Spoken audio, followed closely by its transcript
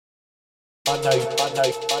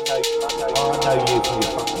you from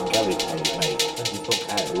your fucking garage days, mate. When you took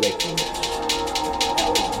out the records,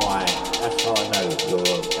 that's how I know you're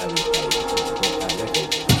a garage days. When you took out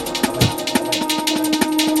records.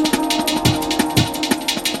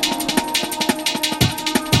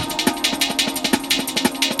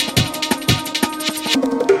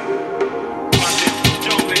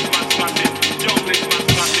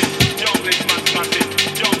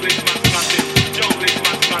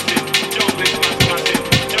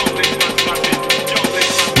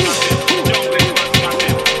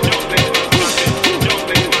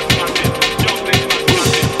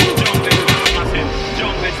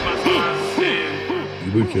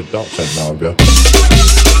 You move to your dark side now, have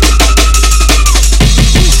you?